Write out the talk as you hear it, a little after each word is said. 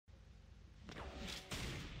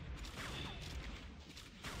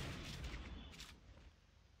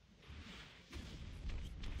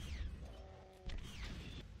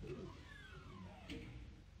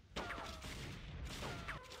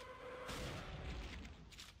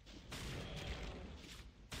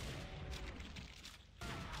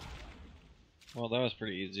Well, that was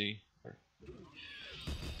pretty easy. I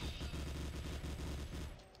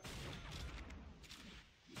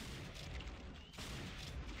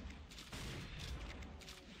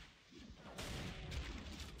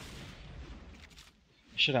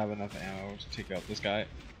should have enough ammo to take out this guy.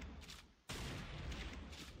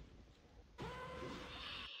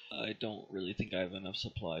 I don't really think I have enough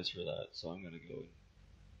supplies for that, so I'm gonna go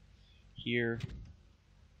here.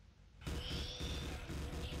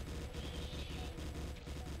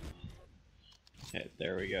 Okay,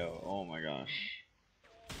 there we go. Oh my gosh.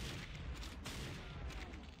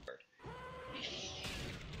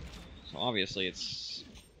 So obviously it's...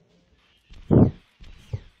 I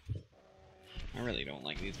really don't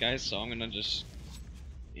like these guys, so I'm gonna just...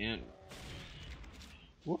 And...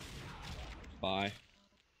 Whoop. Bye.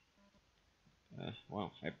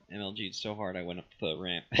 Wow, I MLG'd so hard I went up the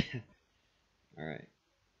ramp. Alright.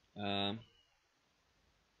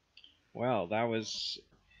 Well, that was...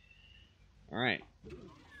 Alright.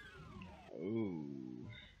 Ooh.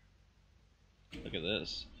 Look at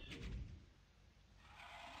this.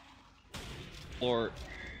 Floor.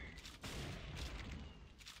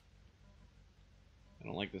 I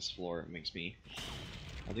don't like this floor. It makes me...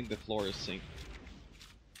 I think the floor is sink.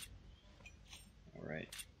 Alright.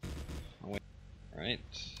 Alright.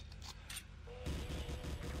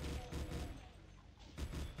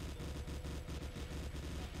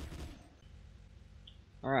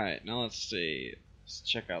 Alright, now let's see. Let's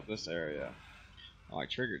check out this area. Oh, I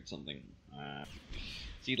triggered something.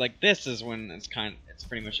 See, like this is when it's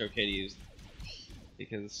pretty much okay to use,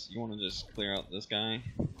 because you want to just clear out this guy.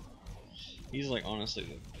 He's like honestly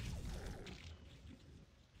the...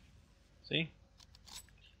 See?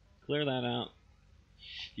 Clear that out.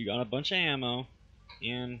 You got a bunch of ammo,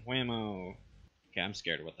 and whammo. Okay, I'm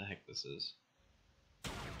scared of what the heck this is.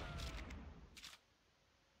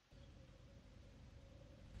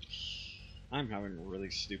 I'm having a really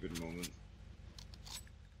stupid moment.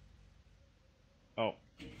 Oh.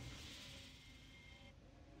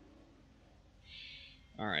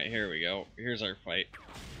 Alright, here we go. Here's our fight.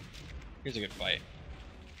 Here's a good fight.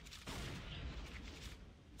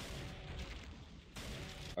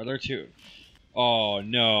 Are there two? Oh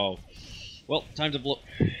no. Well, time to blow.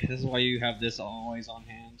 This is why you have this always on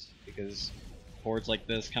hand, because hordes like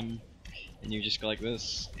this come and you just go like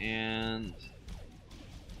this and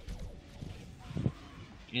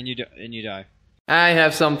you die. I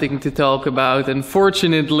have something to talk about.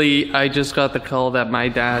 Unfortunately, I just got the call that my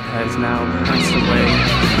dad has now passed away.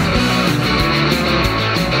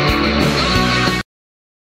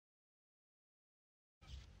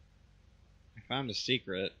 I found a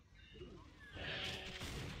secret.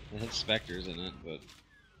 It had specters in it, but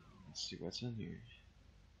let's see what's in here.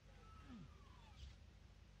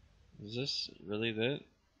 Is this really it?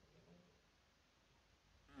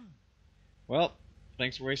 Well,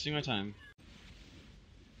 thanks for wasting my time.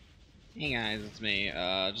 Hey guys, it's me.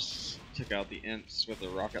 Just took out the imps with a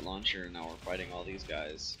rocket launcher and now we're fighting all these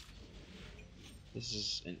guys. This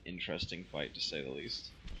is an interesting fight to say the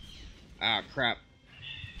least. Ah, crap.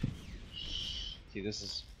 See, this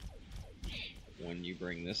is... When you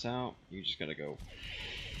bring this out, you just gotta go.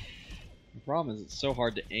 The problem is it's so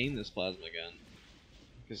hard to aim this plasma gun.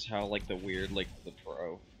 Because how, like, the weird, like, the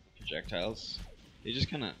pro projectiles, they just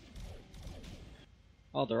kinda...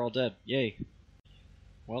 Oh, they're all dead. Yay.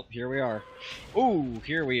 Well, here we are. Ooh,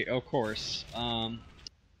 here we... Of course. It's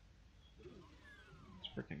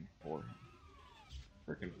freaking 4.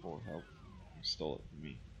 Freaking 4 health. You stole it from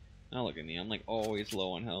me. Now look at me, I'm, like, always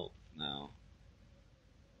low on health now.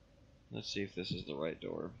 Let's see if this is the right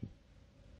door.